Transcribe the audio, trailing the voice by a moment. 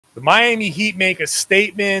The Miami Heat make a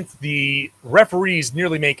statement. The referees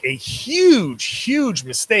nearly make a huge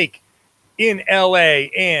mistake in LA.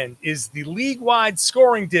 And is the league-wide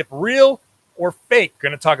scoring dip real or fake?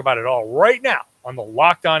 Going to talk about it all right now on the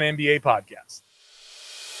Locked On NBA podcast.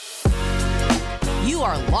 You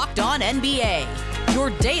are Locked On NBA, your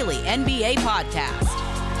daily NBA podcast.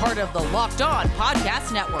 Part of the Locked On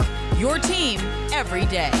Podcast Network, your team every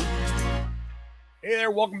day. Hey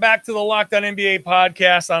there, welcome back to the Locked On NBA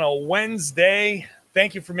podcast on a Wednesday.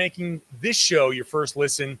 Thank you for making this show your first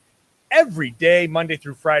listen every day, Monday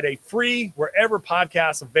through Friday, free wherever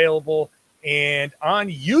podcasts available and on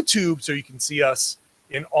YouTube so you can see us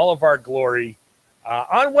in all of our glory.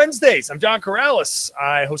 On Wednesdays, I'm John Karalis.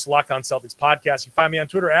 I host the Locked On Celtics podcast. You find me on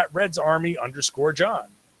Twitter at RedsArmy_John.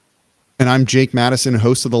 And I'm Jake Madison,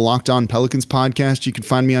 host of the Locked On Pelicans podcast. You can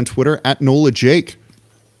find me on Twitter at NOLA Jake.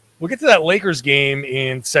 We'll get to that Lakers game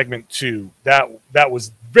in segment 2. That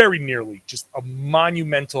was very nearly just a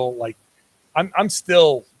monumental, like, I'm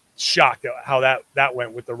still shocked at how that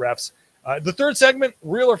went with the refs. The third segment,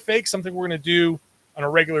 real or fake, something we're going to do on a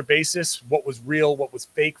regular basis. What was real, what was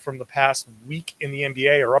fake from the past week in the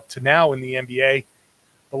NBA or up to now in the NBA.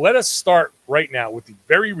 But let us start right now with the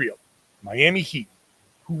very real Miami Heat,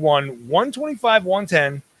 who won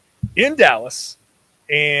 125-110 in Dallas.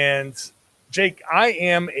 And Jake, I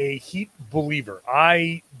am a Heat believer.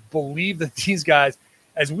 I believe that these guys,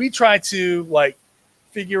 as we try to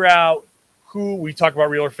figure out who we talk about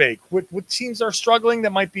real or fake, what teams are struggling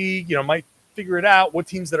that might be, might figure it out, what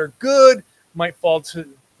teams that are good might fall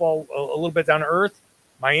a little bit down to earth.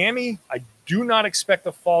 Miami, I do not expect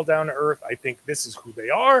to fall down to earth. I think this is who they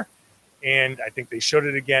are, and I think they showed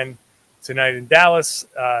it again tonight in Dallas.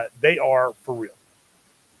 They are for real.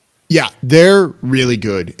 Yeah, they're really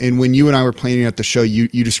good. And when you and I were planning out the show, you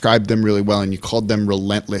described them really well, and you called them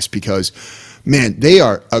relentless because, man, they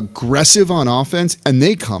are aggressive on offense, and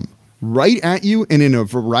they come right at you and in a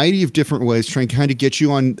variety of different ways, trying to kind of get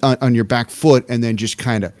you on your back foot and then just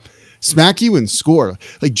kind of smack you and score.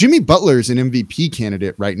 Like Jimmy Butler is an MVP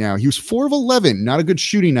candidate right now. He was 4 of 11, not a good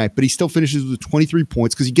shooting night, but he still finishes with 23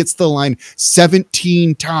 points because he gets to the line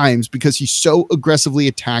 17 times because he's so aggressively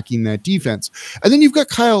attacking that defense. And then you've got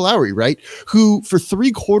Kyle Lowry, right? Who for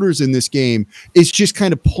 3 quarters in this game is just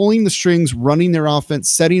kind of pulling the strings, running their offense,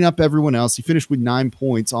 setting up everyone else. He finished with 9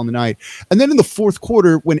 points on the night. And then in the fourth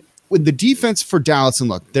quarter, when the defense for Dallas, and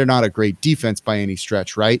look, they're not a great defense by any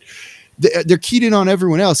stretch, right? They're keyed in on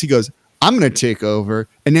everyone else. He goes, I'm going to take over.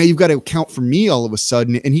 And now you've got to account for me all of a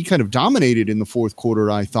sudden. And he kind of dominated in the fourth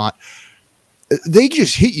quarter, I thought. They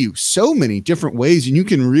just hit you so many different ways. And you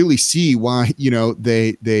can really see why,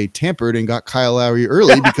 they tampered and got Kyle Lowry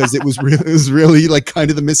early because it was really like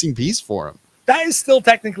kind of the missing piece for him. That is still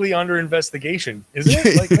technically under investigation, isn't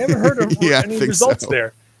it? Like, I haven't heard of any results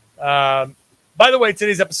there. By the way,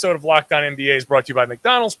 today's episode of Locked On NBA is brought to you by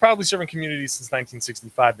McDonald's, proudly serving communities since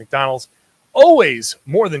 1965. McDonald's, always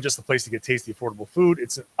more than just a place to get tasty, affordable food.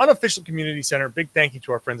 It's an unofficial community center. Big thank you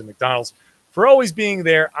to our friends at McDonald's for always being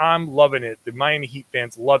there. I'm loving it. The Miami Heat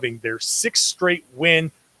fans loving their 6th straight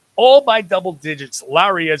win, all by double digits.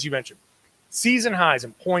 Lowry, as you mentioned, season highs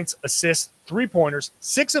in points, assists, 3-pointers,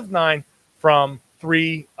 6 of 9 from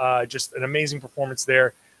 3. Just an amazing performance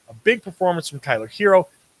there. A big performance from Tyler Hero.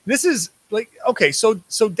 This is okay, so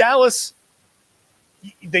Dallas,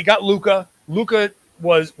 they got Luka. Luka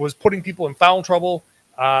was putting people in foul trouble.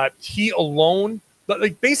 He alone,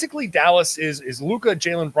 but basically Dallas is Luka,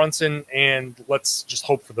 Jalen Brunson, and let's just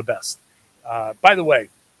hope for the best. By the way,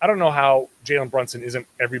 I don't know how Jalen Brunson isn't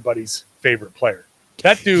everybody's favorite player.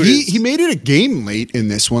 That dude, he made it a game late in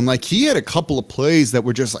this one. Like he had a couple of plays that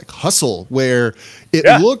were just like hustle, where it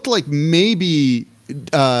looked like maybe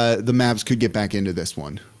the Mavs could get back into this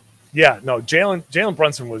one. Yeah, no, Jalen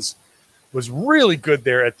Brunson was really good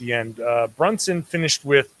there at the end. Brunson finished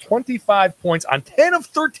with 25 points on 10 of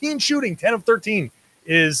 13 shooting. 10 of 13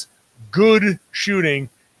 is good shooting.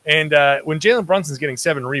 And when Jalen Brunson's getting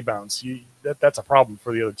 7 rebounds, that's a problem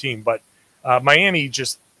for the other team. But Miami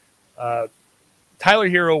just Tyler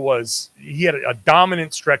Hero he had a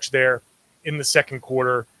dominant stretch there in the second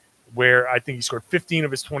quarter where I think he scored 15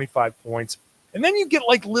 of his 25 points. And then you get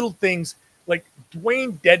little things like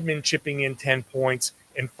Dwayne Dedmon chipping in 10 points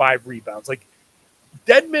and 5 rebounds. Like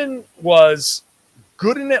Dedmon was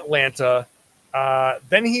good in Atlanta.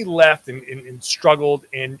 Then he left and struggled.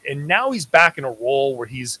 And now he's back in a role where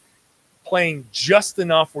he's playing just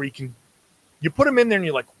enough where you put him in there and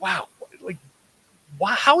you're like, wow,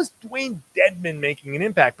 how is Dwayne Dedmon making an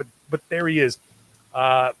impact? But there he is.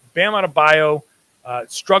 Bam Adebayo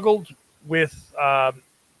struggled with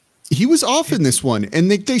He was off in this one, and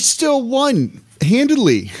they still won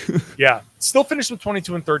handedly. Yeah, still finished with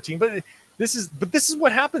 22 and 13, but this is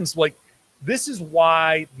what happens. Like, this is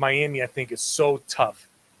why Miami, I think, is so tough.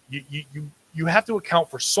 You have to account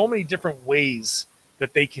for so many different ways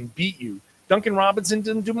that they can beat you. Duncan Robinson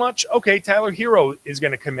didn't do much. Okay, Tyler Hero is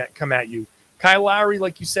going to come at you. Kyle Lowry,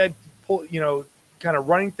 like you said, kind of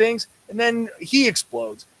running things, and then he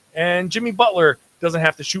explodes. And Jimmy Butler doesn't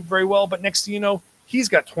have to shoot very well, but next thing you know, he's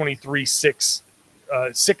got 23, 6,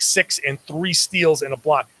 6, and 3 steals and a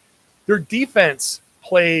block. Their defense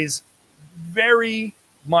plays very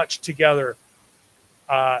much together.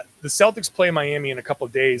 The Celtics play Miami in a couple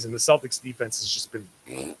of days, and the Celtics defense has just been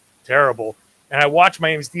terrible. And I watch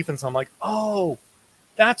Miami's defense, and I'm like, oh,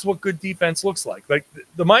 that's what good defense looks like. Like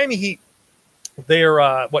the Miami Heat, they're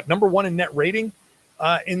number 1 in net rating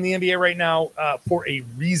in the NBA right now for a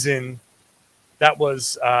reason. That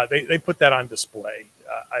was they put that on display.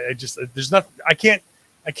 There's nothing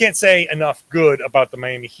I can't say enough good about the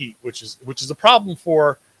Miami Heat, which is a problem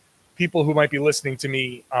for people who might be listening to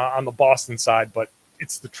me on the Boston side, but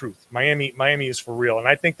it's the truth. Miami is for real, and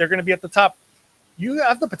I think they're going to be at the top. You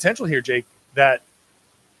have the potential here, Jake, that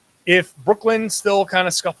if Brooklyn still kind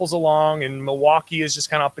of scuffles along and Milwaukee is just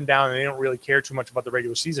kind of up and down and they don't really care too much about the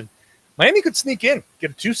regular season, Miami could sneak in,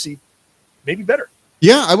 get a 2 seed, maybe better.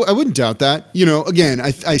 Yeah, I wouldn't doubt that. Again,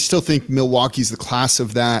 I still think Milwaukee's the class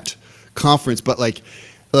of that conference, but look,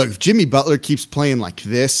 if Jimmy Butler keeps playing like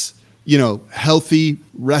this, healthy,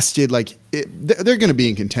 rested, they're going to be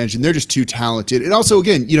in contention. They're just too talented. And also,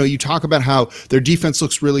 again, you talk about how their defense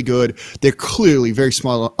looks really good. They're clearly very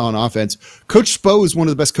small on offense. Coach Spo is one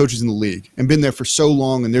of the best coaches in the league and been there for so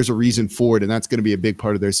long, and there's a reason for it, and that's going to be a big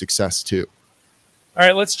part of their success too. All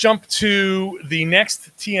right, let's jump to the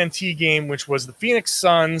next TNT game, which was the Phoenix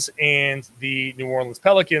Suns and the New Orleans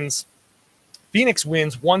Pelicans. Phoenix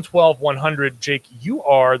wins 112-100. Jake, you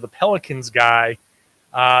are the Pelicans guy.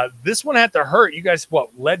 This one had to hurt. You guys,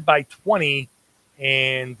 led by 20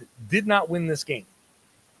 and did not win this game.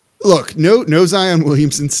 Look, no Zion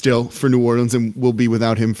Williamson still for New Orleans, and we'll be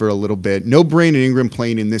without him for a little bit. No Brandon Ingram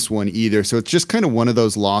playing in this one either. So it's just kind of one of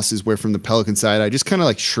those losses where from the Pelican side, I just kind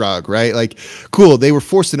of shrug, right? Cool. They were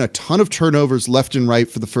forcing a ton of turnovers left and right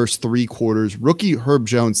for the first 3 quarters. Rookie Herb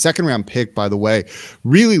Jones, 2nd round pick, by the way,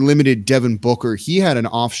 really limited Devin Booker. He had an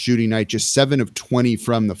off shooting night, just 7 of 20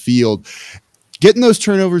 from the field. Getting those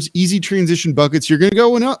turnovers, easy transition buckets, you're going to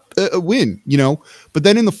go and win, But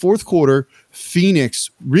then in the 4th quarter,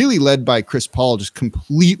 Phoenix, really led by Chris Paul, just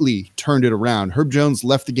completely turned it around. Herb Jones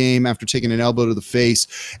left the game after taking an elbow to the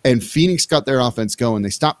face, and Phoenix got their offense going. They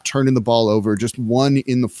stopped turning the ball over, just won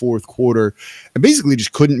in the 4th quarter, and basically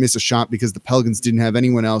just couldn't miss a shot because the Pelicans didn't have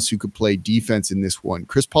anyone else who could play defense in this one.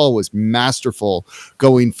 Chris Paul was masterful,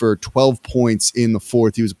 going for 12 points in the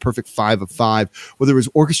 4th. He was a perfect 5 of 5, whether it was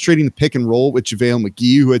orchestrating the pick and roll with JaVale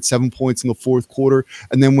McGee, who had 7 points in the 4th quarter,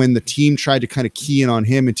 and then when the team tried to kind of key in on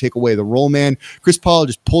him and take away the roll man, Chris Paul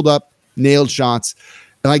just pulled up, nailed shots.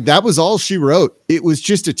 That was all she wrote. It was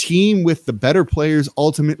just a team with the better players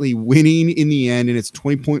ultimately winning in the end, and it's a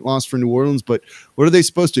 20-point loss for New Orleans. But what are they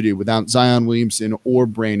supposed to do without Zion Williamson or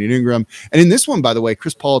Brandon Ingram? And in this one, by the way,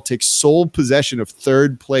 Chris Paul takes sole possession of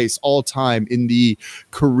 3rd place all time in the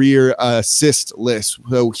career assist list.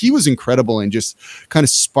 So he was incredible and just kind of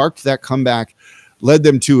sparked that comeback, led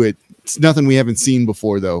them to it. It's nothing we haven't seen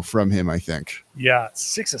before, though, from him, I think. Yeah,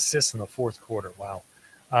 6 assists in the 4th quarter. Wow.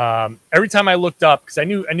 Every time I looked up, because I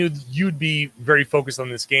knew you'd be very focused on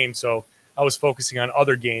this game, so I was focusing on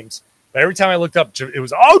other games. But every time I looked up, it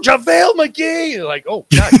was, JaVale McGee! Oh,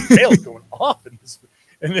 God, JaVale's going off in this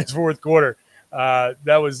 4th quarter.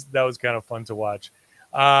 That was kind of fun to watch.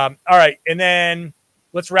 All right, and then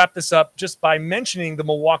let's wrap this up just by mentioning the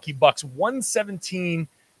Milwaukee Bucks,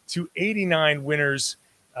 117-89 winners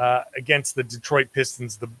against the Detroit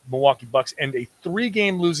Pistons. The Milwaukee Bucks end a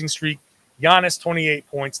 3-game losing streak. Giannis, 28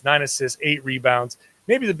 points, 9 assists, 8 rebounds.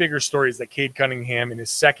 Maybe the bigger story is that Cade Cunningham in his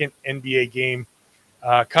 2nd NBA game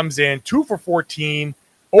comes in 2 for 14,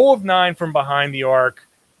 0 of 9 from behind the arc.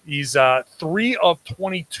 He's 3 of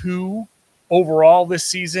 22 overall this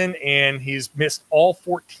season, and he's missed all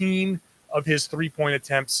 14 of his 3-point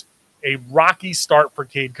attempts. A rocky start for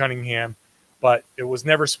Cade Cunningham, but it was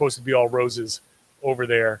never supposed to be all roses over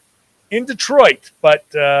there in Detroit, but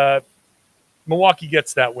Milwaukee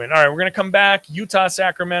gets that win. All right, we're going to come back. Utah,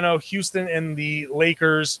 Sacramento, Houston, and the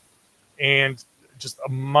Lakers, and just a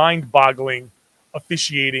mind-boggling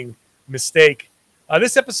officiating mistake.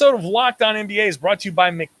 This episode of Locked On NBA is brought to you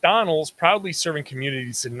by McDonald's, proudly serving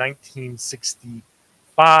communities since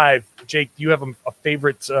 1965. Jake, do you have a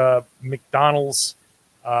favorite McDonald's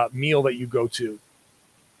meal that you go to?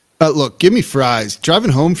 Look, give me fries.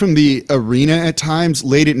 Driving home from the arena at times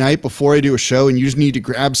late at night before I do a show, and you just need to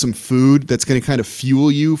grab some food that's going to kind of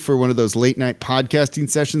fuel you for one of those late night podcasting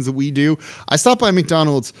sessions that we do. I stop by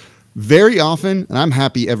McDonald's very often, and I'm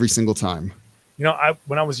happy every single time. You know,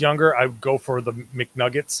 when I was younger, I would go for the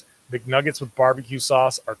McNuggets. McNuggets with barbecue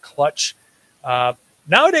sauce are clutch.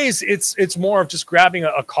 Nowadays, it's more of just grabbing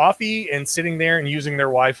a coffee and sitting there and using their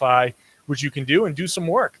Wi-Fi, which you can do, and do some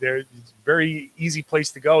work. It's a very easy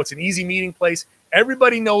place to go. It's an easy meeting place.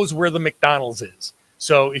 Everybody knows where the McDonald's is.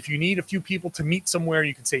 So if you need a few people to meet somewhere,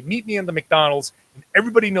 you can say, meet me in the McDonald's, and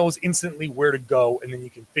everybody knows instantly where to go, and then you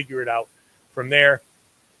can figure it out from there.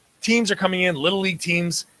 Teams are coming in, Little League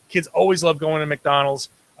teams. Kids always love going to McDonald's.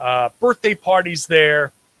 Birthday parties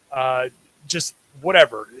there, just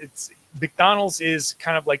whatever. McDonald's is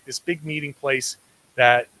kind of like this big meeting place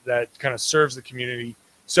that kind of serves the community.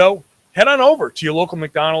 So head on over to your local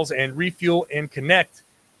McDonald's and refuel and connect.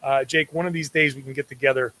 Jake, one of these days we can get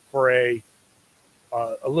together for a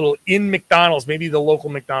little in McDonald's. Maybe the local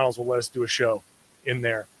McDonald's will let us do a show in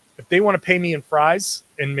there. If they want to pay me in fries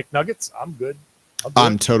and McNuggets, I'm good.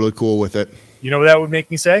 I'm totally cool with it. You know what that would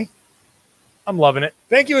make me say? I'm loving it.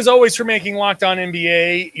 Thank you, as always, for making Locked On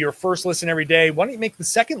NBA your first listen every day. Why don't you make the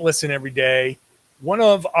second listen every day? One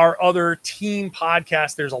of our other team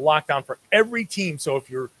podcasts, there's a Locked On for every team. So if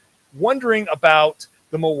you're wondering about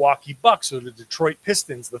the Milwaukee Bucks or the Detroit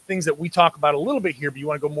Pistons, the things that we talk about a little bit here, but you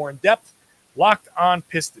want to go more in depth, Locked On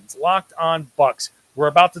Pistons, Locked On Bucks. We're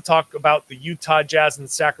about to talk about the Utah Jazz and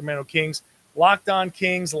the Sacramento Kings. Locked On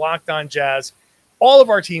Kings, Locked On Jazz. All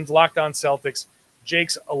of our teams, Locked On Celtics,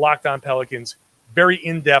 Jake's Locked On Pelicans. Very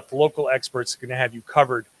in-depth, local experts going to have you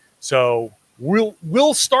covered. So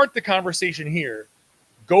we'll start the conversation here.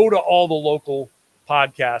 Go to all the local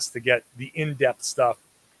podcasts to get the in-depth stuff.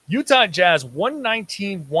 Utah Jazz,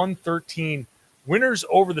 119-113, winners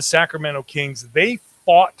over the Sacramento Kings. They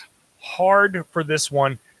fought hard for this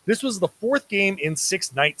one. This was the fourth game in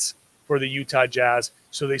 6 nights for the Utah Jazz.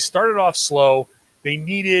 So they started off slow. They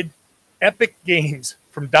needed epic games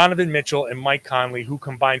from Donovan Mitchell and Mike Conley, who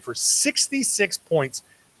combined for 66 points.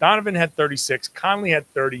 Donovan had 36. Conley had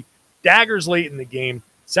 30. Daggers late in the game.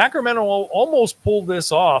 Sacramento almost pulled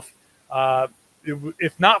this off.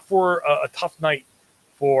 If not for a tough night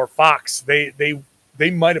for Fox, they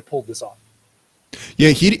might have pulled this off. Yeah,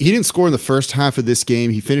 he didn't score in the first half of this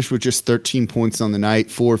game. He finished with just 13 points on the night,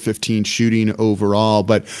 4-15 shooting overall.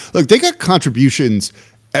 But look, they got contributions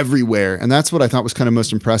everywhere, and that's what I thought was kind of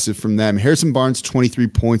most impressive from them. Harrison Barnes, 23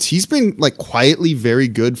 points. He's been like quietly very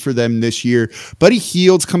good for them this year. Buddy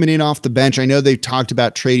Hield's coming in off the bench. I know they've talked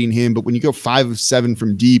about trading him, but when you go 5 of 7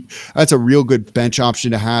 from deep, that's a real good bench option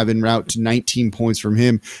to have en route to 19 points from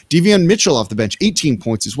him. Donovan Mitchell off the bench, 18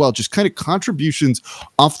 points as well. Just kind of contributions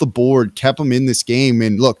off the board kept him in this game.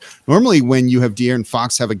 And look, normally when you have De'Aaron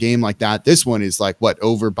Fox have a game like that, this one is like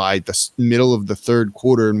over by the middle of the third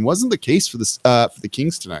quarter, and wasn't the case for the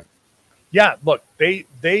Kings tonight. Yeah, look, they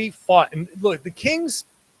fought. And look, the Kings,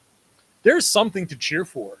 there's something to cheer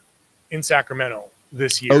for in Sacramento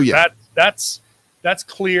this year. Oh, yeah. That's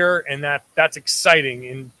clear, and that's exciting.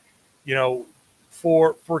 And, you know,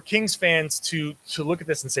 for Kings fans to look at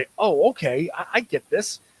this and say, oh, okay, I get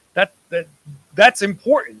this. That's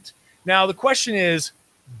important. Now, the question is,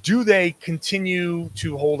 do they continue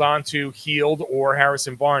to hold on to Hield or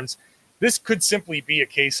Harrison Barnes? This could simply be a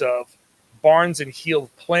case of Barnes and Hield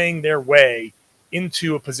playing their way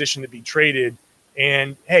into a position to be traded.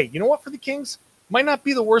 And, hey, you know what, for the Kings? Might not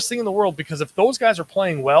be the worst thing in the world, because if those guys are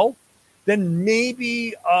playing well, then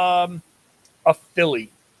maybe a Philly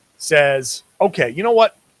says, okay, you know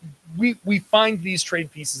what? We find these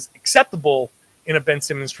trade pieces acceptable in a Ben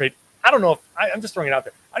Simmons trade. I don't know if – I'm just throwing it out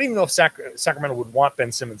there. I don't even know if Sacramento would want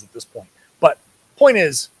Ben Simmons at this point. But point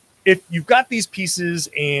is, if you've got these pieces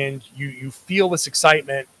and you feel this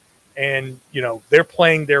excitement and, you know, they're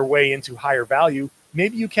playing their way into higher value,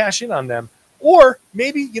 maybe you cash in on them. Or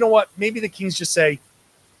maybe, you know what, maybe the Kings just say,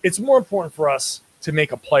 it's more important for us to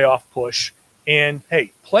make a playoff push. And,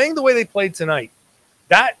 hey, playing the way they played tonight,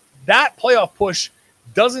 that playoff push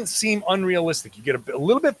doesn't seem unrealistic. You get a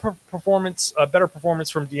little bit better performance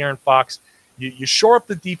from De'Aaron Fox. You shore up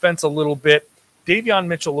the defense a little bit. Davion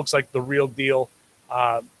Mitchell looks like the real deal.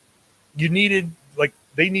 They needed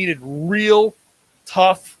real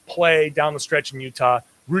tough play down the stretch in Utah.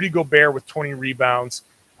 Rudy Gobert with 20 rebounds.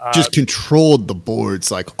 Just controlled the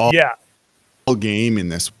boards all game in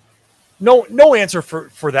this. No answer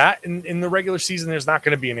for that. In the regular season, there's not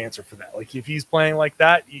going to be an answer for that. Like, if he's playing like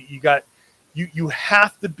that, you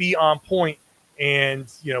have to be on point. And,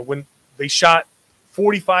 you know, when they shot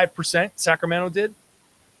 45%, Sacramento did,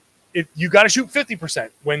 you got to shoot 50%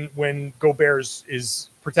 when Gobert is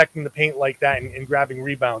protecting the paint like that and grabbing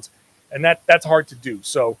rebounds, and that's hard to do.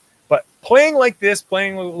 So, but playing like this,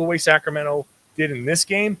 playing the way Sacramento did in this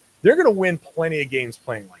game, they're going to win plenty of games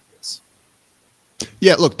playing like this.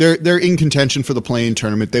 Yeah, look, they're in contention for the play-in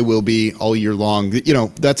tournament. They will be all year long. You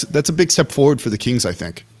know, that's a big step forward for the Kings, I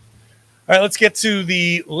think. All right, let's get to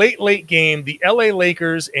the late game. The LA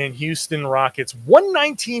Lakers and Houston Rockets.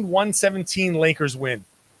 119-117 Lakers win,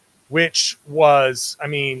 which was, I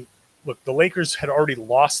mean, look, the Lakers had already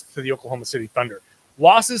lost to the Oklahoma City Thunder.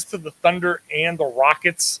 Losses to the Thunder and the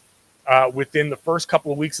Rockets within the first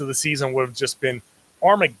couple of weeks of the season would have just been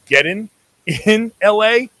Armageddon in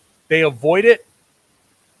LA. They avoid it.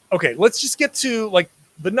 Okay, let's just get to, like,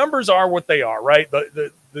 the numbers are what they are, right?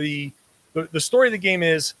 The story of the game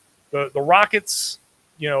is the Rockets,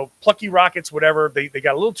 you know, plucky Rockets, whatever, they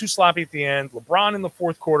got a little too sloppy at the end. LeBron in the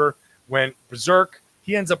fourth quarter went berserk.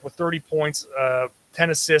 He ends up with 30 points, 10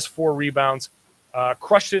 assists, 4 rebounds,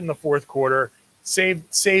 crushed it in the fourth quarter,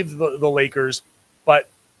 saved the Lakers. But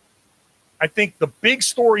I think the big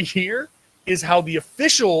story here is how the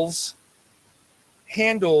officials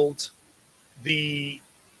handled the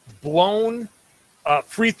blown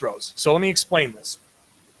free throws. So let me explain this.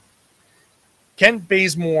 Kent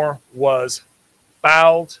Bazemore was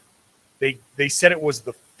fouled. They said it was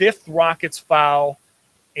the 5th Rockets foul,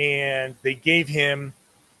 and they gave him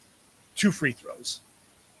 2 free throws.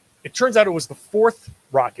 It turns out it was the 4th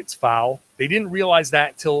Rockets foul. They didn't realize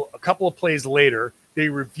that until a couple of plays later. They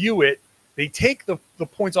review it. They take the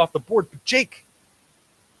points off the board. But, Jake,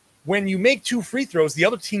 when you make 2 free throws, the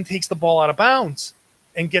other team takes the ball out of bounds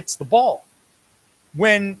and gets the ball.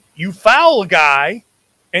 When you foul a guy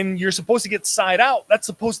and you're supposed to get side out, that's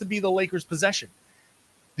supposed to be the Lakers' possession.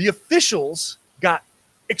 The officials got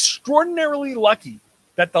extraordinarily lucky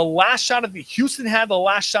that the last shot of Houston had the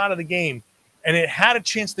last shot of the game, and it had a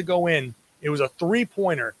chance to go in. It was a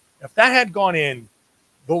 3-pointer. If that had gone in,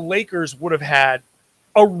 the Lakers would have had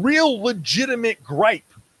a real legitimate gripe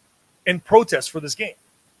and protest for this game.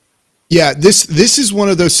 Yeah, this is one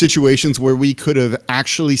of those situations where we could have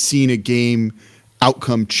actually seen a game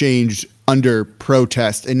outcome changed under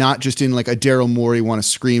protest and not just in like a Daryl Morey want to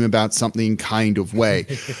scream about something kind of way.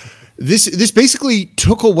 This basically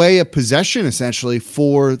took away a possession essentially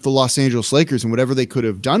for the Los Angeles Lakers and whatever they could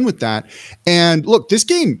have done with that. And look, this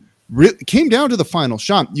game came down to the final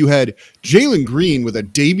shot. You had Jalen Green with a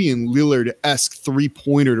Damian Lillard-esque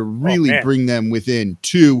 3-pointer to really bring them within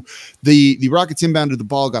 2. The Rockets inbounded the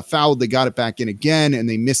ball, got fouled, they got it back in again, and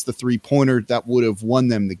they missed the 3-pointer that would have won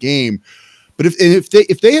them the game. But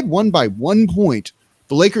if they had won by 1 point,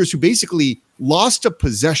 the Lakers, who basically lost a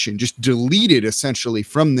possession, just deleted essentially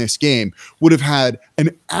from this game, would have had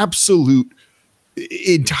an absolute,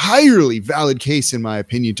 entirely valid case, in my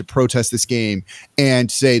opinion, to protest this game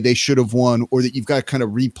and say they should have won, or that you've got to kind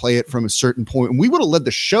of replay it from a certain point. And we would have led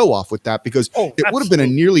the show off with that because it would have been a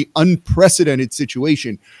nearly unprecedented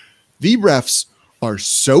situation. The refs are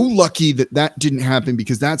so lucky that didn't happen,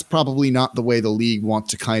 because that's probably not the way the league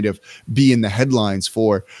wants to kind of be in the headlines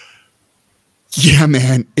for. Yeah,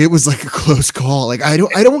 man, it was like a close call. Like, I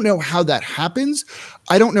don't know how that happens.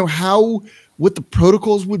 I don't know what the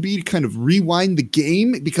protocols would be to kind of rewind the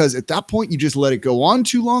game, because at that point you just let it go on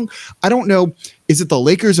too long. I don't know. Is it the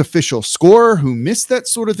Lakers official scorer who missed that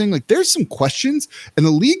sort of thing? Like, there's some questions, and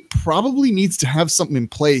the league probably needs to have something in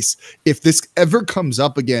place if this ever comes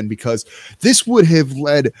up again, because this would have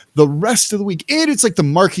led the rest of the week. And it's like the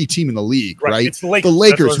marquee team in the league, right? It's the Lakers. The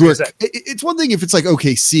Lakers who are, it's one thing if it's like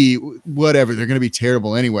OKC, whatever, they're going to be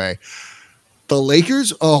terrible anyway. The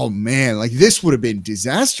Lakers, oh man, like this would have been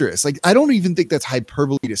disastrous. Like, I don't even think that's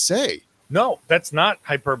hyperbole to say. No, that's not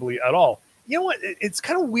hyperbole at all. You know what? It's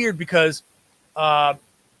kind of weird because I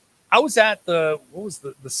was at the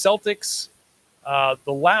Celtics,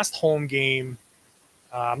 the last home game.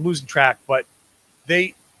 I'm losing track, but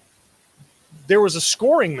there was a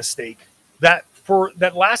scoring mistake that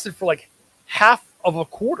lasted for like half of a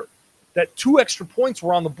quarter. That 2 extra points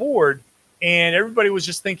were on the board. And everybody was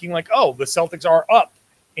just thinking like, oh, the Celtics are up.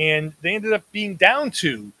 And they ended up being down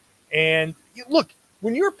 2. And look,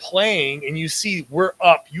 when you're playing and you see we're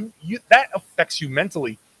up, you that affects you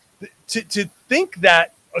mentally. To think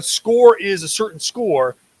that a score is a certain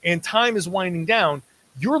score and time is winding down,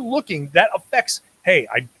 you're looking, that affects, hey,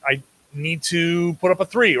 I need to put up a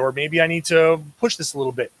 3, or maybe I need to push this a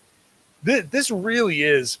little bit. This really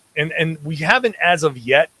is, and we haven't as of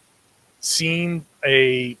yet seen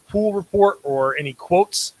a pool report or any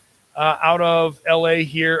quotes out of LA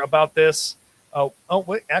here about this.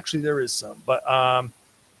 Wait, actually there is some, but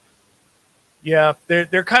yeah,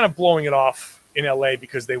 they're kind of blowing it off in LA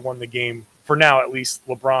because they won the game for now, at least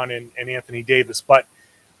LeBron and Anthony Davis. But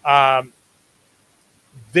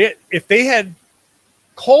if they had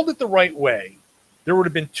called it the right way, there would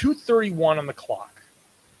have been 2:31 on the clock,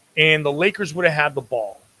 and the Lakers would have had the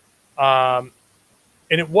ball. And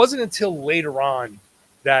it wasn't until later on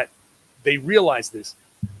that they realized this.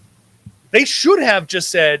 They should have just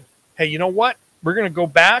said, hey, you know what? We're going to go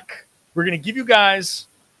back. We're going to give you guys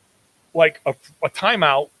like a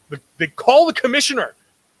timeout. They call the commissioner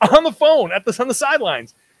on the phone on the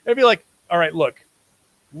sidelines and be like, all right, look,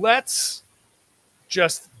 let's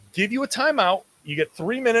just give you a timeout. You get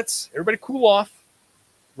 3 minutes. Everybody cool off.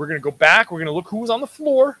 We're going to go back. We're going to look who was on the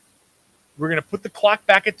floor. We're going to put the clock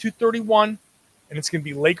back at 2:31, and it's going to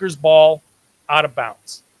be Lakers ball out of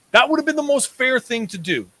bounds. That would have been the most fair thing to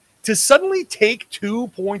do. To suddenly take 2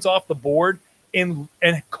 points off the board and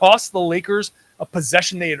cost the Lakers a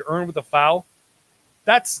possession they had earned with a foul,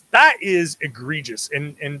 that is egregious.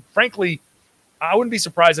 And frankly, I wouldn't be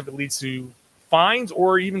surprised if it leads to fines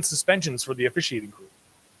or even suspensions for the officiating crew.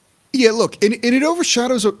 Yeah, look, and it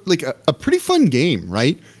overshadows a pretty fun game,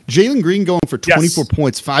 right? Jalen Green going for 24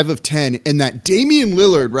 points, 5 of 10, and that Damian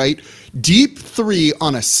Lillard, right? Deep three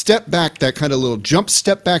on a step back, that kind of little jump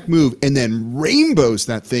step back move, and then rainbows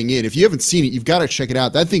that thing in. If you haven't seen it, you've got to check it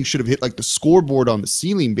out. That thing should have hit like the scoreboard on the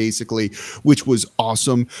ceiling, basically, which was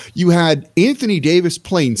awesome. You had Anthony Davis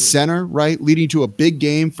playing center, right? Leading to a big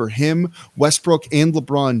game for him, Westbrook, and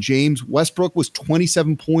LeBron James. Westbrook was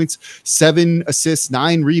 27 points, 7 assists,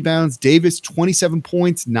 9 rebounds. Davis, 27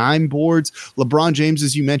 points, 9 boards. LeBron James,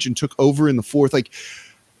 as you mentioned, took over in the fourth. Like,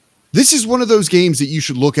 this is one of those games that you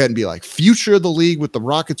should look at and be like, future of the league with the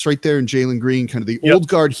Rockets right there and Jalen Green, kind of the old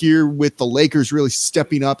guard here with the Lakers really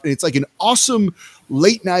stepping up. And it's like an awesome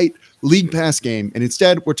late night league pass game. And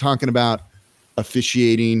instead, we're talking about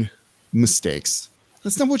officiating mistakes.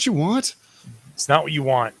 That's not what you want. It's not what you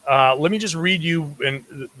want. Let me just read you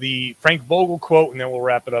the Frank Vogel quote, and then we'll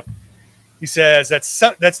wrap it up. He says, that's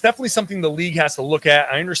definitely something the league has to look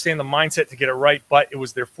at. I understand the mindset to get it right, but it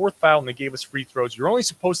was their 4th foul, and they gave us free throws. You're only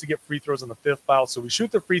supposed to get free throws on the 5th foul, so we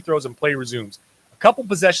shoot the free throws and play resumes. A couple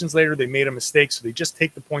possessions later, they made a mistake, so they just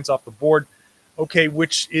take the points off the board. Okay,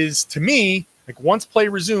 which is, to me, like once play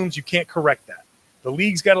resumes, you can't correct that. The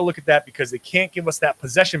league's got to look at that because they can't give us that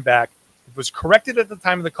possession back. If it was corrected at the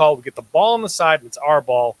time of the call, we get the ball on the side, and it's our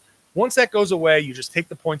ball. Once that goes away, you just take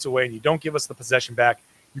the points away, and you don't give us the possession back.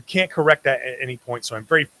 You can't correct that at any point. So I'm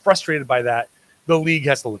very frustrated by that. The league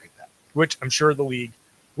has to look at that, which I'm sure the league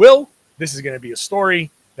will. This is going to be a story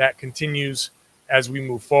that continues as we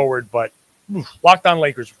move forward. But Locked On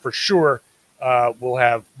Lakers for sure will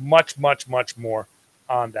have much, much, much more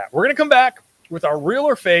on that. We're going to come back with our real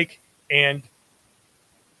or fake. And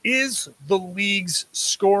is the league's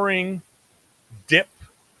scoring dip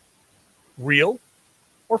real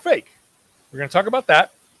or fake? We're going to talk about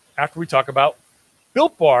that after we talk about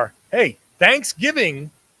Built Bar. Hey,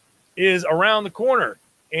 Thanksgiving is around the corner,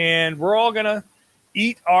 and we're all going to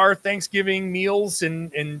eat our Thanksgiving meals. And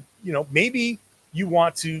you know, maybe you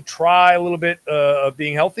want to try a little bit of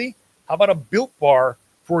being healthy. How about a Built Bar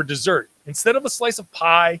for dessert? Instead of a slice of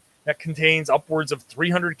pie that contains upwards of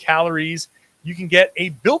 300 calories, you can get a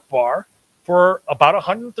Built Bar for about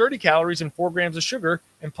 130 calories and 4 grams of sugar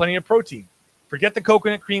and plenty of protein. Forget the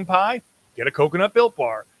coconut cream pie, get a coconut Built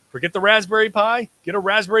Bar. Forget the raspberry pie, get a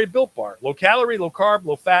raspberry Built Bar. Low calorie, low carb,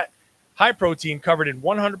 low fat, high protein, covered in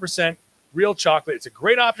 100% real chocolate. It's a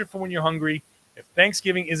great option for when you're hungry. If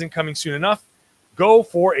Thanksgiving isn't coming soon enough, go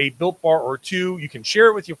for a Built Bar or 2. You can share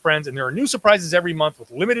it with your friends, and there are new surprises every month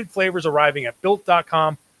with limited flavors arriving at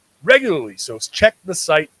Built.com regularly. So check the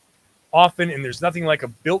site often, and there's nothing like a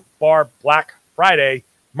Built Bar Black Friday.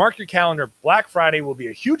 Mark your calendar. Black Friday will be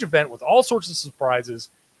a huge event with all sorts of surprises.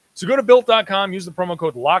 So go to Built.com, use the promo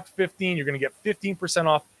code LOCKED15. You're going to get 15%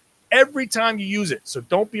 off every time you use it. So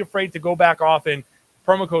don't be afraid to go back often.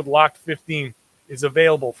 Promo code LOCKED15 is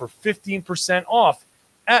available for 15% off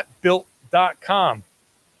at Built.com.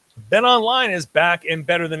 BetOnline is back and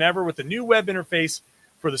better than ever with a new web interface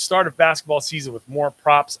for the start of basketball season with more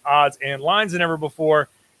props, odds, and lines than ever before.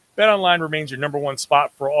 BetOnline remains your number one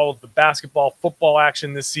spot for all of the basketball, football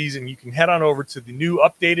action this season. You can head on over to the new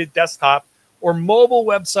updated desktop or mobile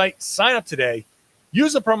website. Sign up today.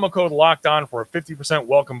 Use the promo code Locked On for a 50%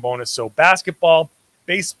 welcome bonus. So basketball,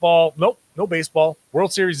 baseball, no baseball.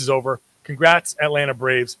 World Series is over. Congrats, Atlanta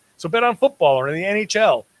Braves. So bet on football or in the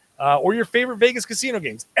NHL or your favorite Vegas casino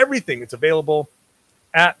games. Everything is available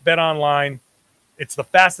at BetOnline. It's the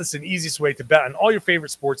fastest and easiest way to bet on all your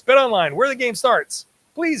favorite sports. BetOnline, where the game starts.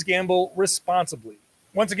 Please gamble responsibly.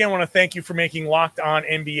 Once again, I want to thank you for making Locked On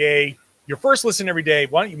NBA your first listen every day,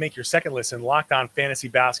 why don't you make your second listen Locked On Fantasy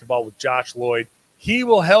Basketball with Josh Lloyd? He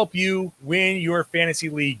will help you win your fantasy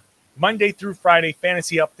league. Monday through Friday,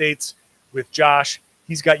 fantasy updates with Josh.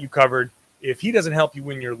 He's got you covered. If he doesn't help you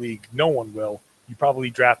win your league, no one will. You probably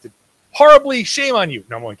drafted horribly. Shame on you.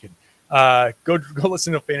 No, I'm only kidding. Go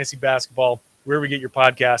listen to Fantasy Basketball, where we get your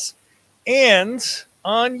podcasts, and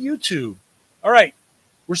on YouTube. All right.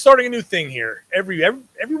 We're starting a new thing here. Every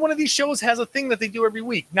one of these shows has a thing that they do every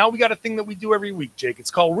week. Now we got a thing that we do every week, Jake.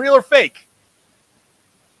 It's called Real or Fake.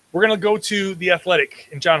 We're going to go to The Athletic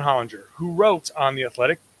and John Hollinger, who wrote on The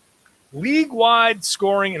Athletic, league-wide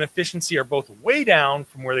scoring and efficiency are both way down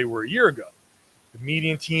from where they were a year ago. The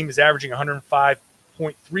median team is averaging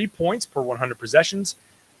 105.3 points per 100 possessions,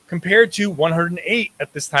 compared to 108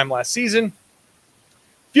 at this time last season.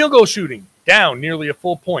 Field goal shooting, down nearly a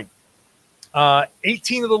full point.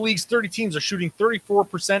 18 of the league's 30 teams are shooting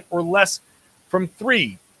 34% or less from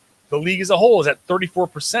three. The league as a whole is at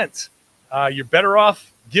 34%. You're better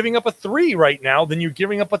off giving up a 3 right now than you're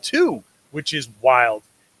giving up a 2, which is wild.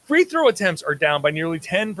 Free throw attempts are down by nearly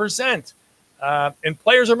 10%, and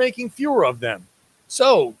players are making fewer of them.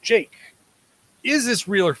 So, Jake, is this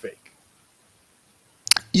real or fake?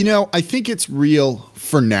 I think it's real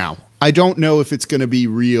for now. I don't know if it's going to be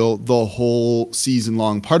real the whole season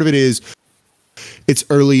long. Part of it is it's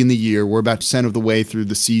early in the year. We're about 10% of the way through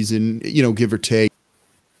the season, give or take.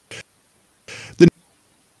 The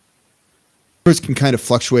numbers can kind of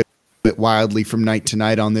fluctuate a bit wildly from night to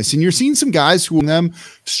night on this. And you're seeing some guys who are them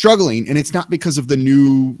struggling, and it's not because of the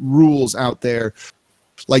new rules out there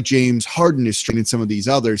like James Harden is struggling, some of these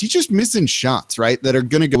others. He's just missing shots, right, that are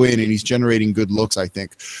going to go in, and he's generating good looks, I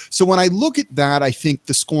think. So when I look at that, I think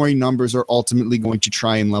the scoring numbers are ultimately going to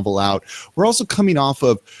try and level out. We're also coming off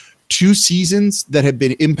of 2 seasons that have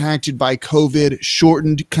been impacted by COVID,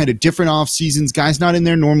 shortened, kind of different off seasons, guys not in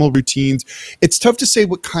their normal routines. It's tough to say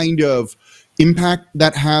what kind of impact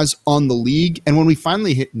that has on the league. And when we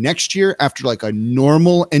finally hit next year, after like a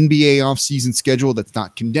normal NBA offseason schedule that's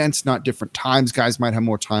not condensed, not different times, guys might have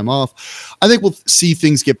more time off, I think we'll see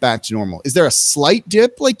things get back to normal. Is there a slight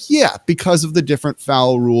dip? Yeah, because of the different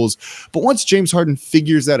foul rules. But once James Harden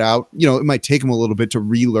figures that out, it might take him a little bit to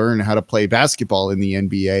relearn how to play basketball in the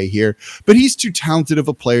NBA here. But he's too talented of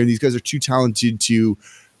a player. These guys are too talented to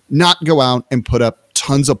not go out and put up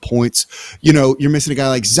tons of points. You're missing a guy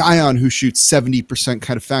like Zion who shoots 70%,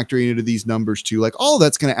 kind of factoring into these numbers too. Like all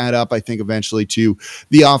that's going to add up, I think, eventually to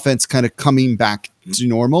the offense kind of coming back to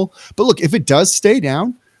normal. But look, if it does stay down,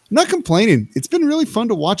 I'm not complaining. It's been really fun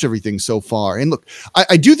to watch everything so far. And look,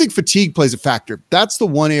 I do think fatigue plays a factor. That's the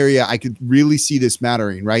one area I could really see this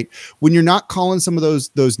mattering, right? When you're not calling some of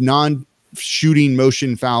those non-shooting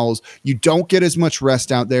motion fouls, you don't get as much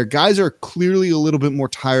rest out there. Guys are clearly a little bit more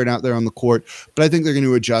tired out there on the court, but I think they're going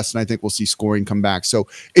to adjust, and I think we'll see scoring come back. So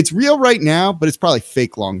it's real right now, but it's probably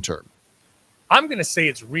fake long-term. I'm going to say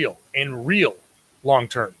it's real and real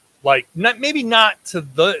long-term. Like maybe not to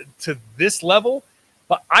this level,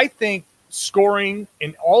 but I think scoring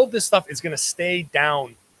and all of this stuff is going to stay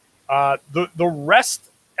down. The rest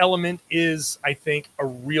element is, I think, a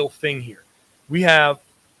real thing here.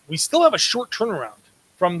 We still have a short turnaround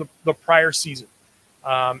from the prior season.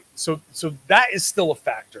 So that is still a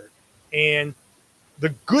factor. And the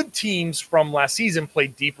good teams from last season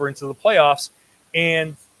played deeper into the playoffs.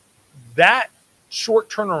 And that short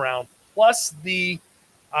turnaround plus the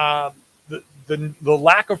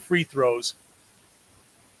lack of free throws,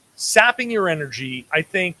 sapping your energy, I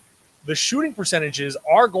think the shooting percentages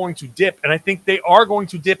are going to dip. And I think they are going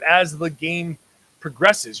to dip as the game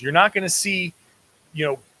progresses. You're not going to see,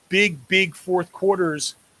 big fourth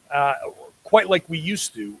quarters quite like we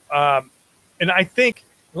used to. And I think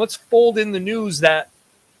let's fold in the news that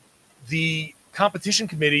the competition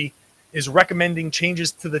committee is recommending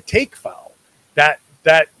changes to the take foul, that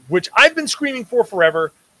which I've been screaming for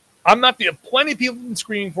forever. Plenty of people have been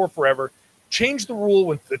screaming for forever. Change the rule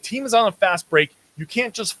when the team is on a fast break. You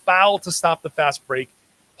can't just foul to stop the fast break.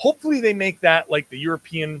 Hopefully they make that like the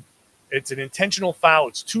European. It's an intentional foul.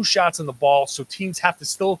 It's 2 shots on the ball, so teams have to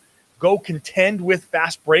still go contend with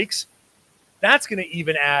fast breaks. That's going to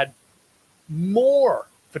even add more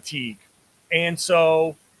fatigue. And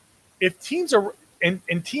so if teams are and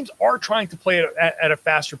teams are trying to play at a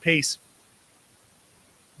faster pace,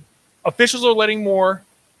 officials are letting more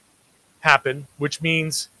happen, which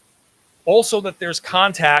means also that there's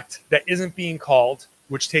contact that isn't being called,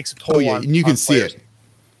 which takes a toll on and you can see players.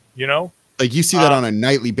 it. Like you see that on a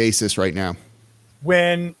nightly basis right now.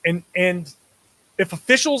 When and if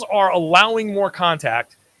officials are allowing more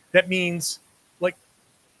contact, that means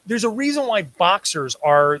there's a reason why boxers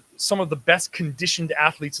are some of the best conditioned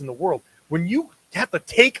athletes in the world. when you have to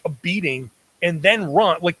take a beating and then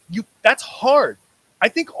run, like that's hard. I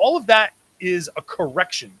think all of that is a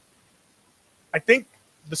correction. I think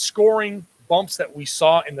the scoring bumps that we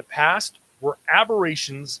saw in the past were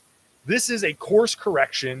aberrations. This is a course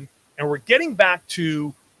correction, and we're getting back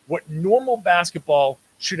to what normal basketball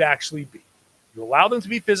should actually be. You allow them to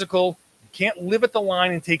be physical. You can't live at the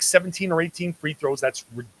line and take 17 or 18 free throws. That's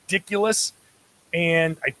ridiculous.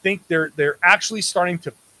 And I think they're actually starting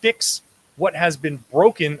to fix what has been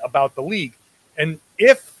broken about the league. And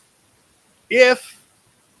if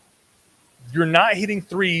you're not hitting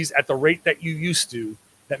threes at the rate that you used to,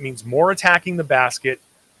 that means more attacking the basket,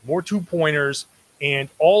 more two-pointers, and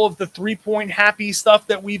all of the three-point happy stuff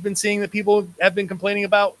that we've been seeing that people have been complaining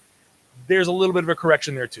about. There's a little bit of a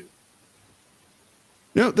correction there too.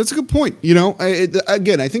 No, that's a good point.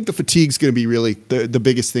 I think the fatigue's going to be really the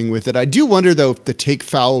biggest thing with it. I do wonder, though, if the take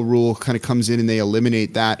foul rule kind of comes in and they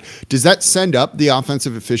eliminate that. Does that send up the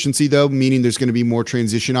offensive efficiency, though, meaning there's going to be more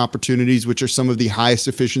transition opportunities, which are some of the highest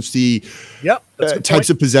efficiency types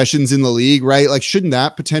of possessions in the league, right? Like, shouldn't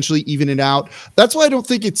that potentially even it out? That's why I don't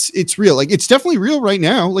think it's real. Like, it's definitely real right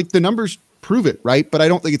now. Like, the numbers prove it, right? But I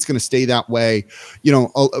don't think it's going to stay that way,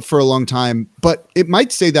 for a long time. But it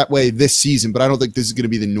might stay that way this season, but I don't think this is going to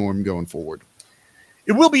be the norm going forward.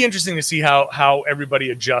 It will be interesting to see how everybody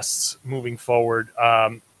adjusts moving forward.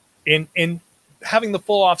 In having the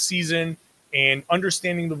full off season and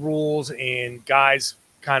understanding the rules and guys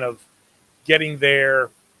kind of getting their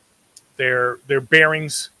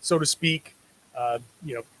bearings, so to speak. The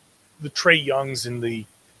Trey Youngs and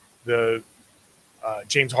the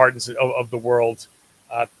James Hardens of the world.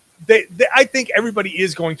 I think everybody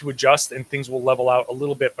is going to adjust and things will level out a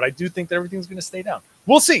little bit, but I do think that everything's going to stay down.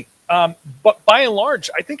 We'll see. But by and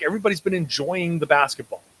large, I think everybody's been enjoying the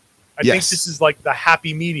basketball. I think this is like the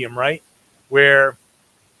happy medium, right? Where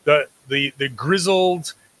the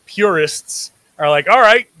grizzled purists are like, all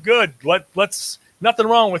right, good. Let's nothing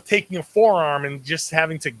wrong with taking a forearm and just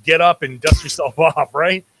having to get up and dust yourself off,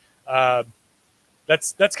 right?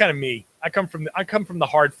 That's kind of me. I come from the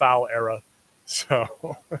hard foul era.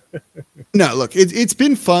 So no, look, it's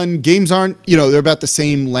been fun. Games aren't, they're about the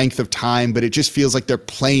same length of time, but it just feels like they're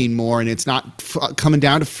playing more and it's not coming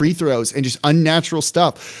down to free throws and just unnatural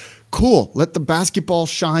stuff. Cool. Let the basketball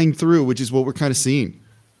shine through, which is what we're kind of seeing.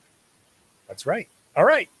 That's right. All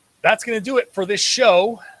right. That's going to do it for this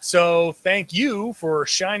show. So thank you for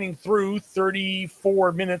shining through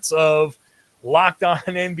 34 minutes of Locked On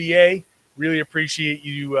NBA. Really appreciate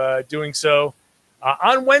you doing so.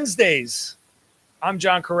 On Wednesdays, I'm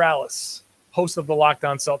John Karalis, host of the Locked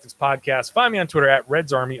On Celtics podcast. Find me on Twitter at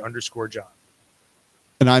RedsArmy_John.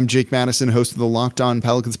 And I'm Jake Madison, host of the Locked On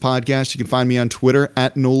Pelicans podcast. You can find me on Twitter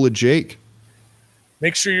at NolaJake.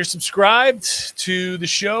 Make sure you're subscribed to the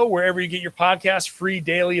show wherever you get your podcast. Free,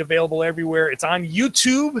 daily, available everywhere. It's on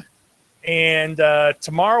YouTube. And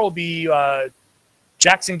tomorrow will be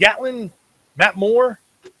Jackson Gatlin, Matt Moore.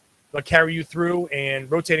 They'll carry you through and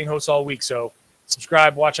rotating hosts all week. So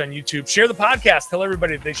subscribe, watch on YouTube, share the podcast. Tell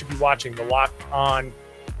everybody that they should be watching the Locked On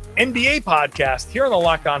NBA podcast here on the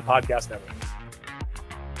Locked On Podcast Network.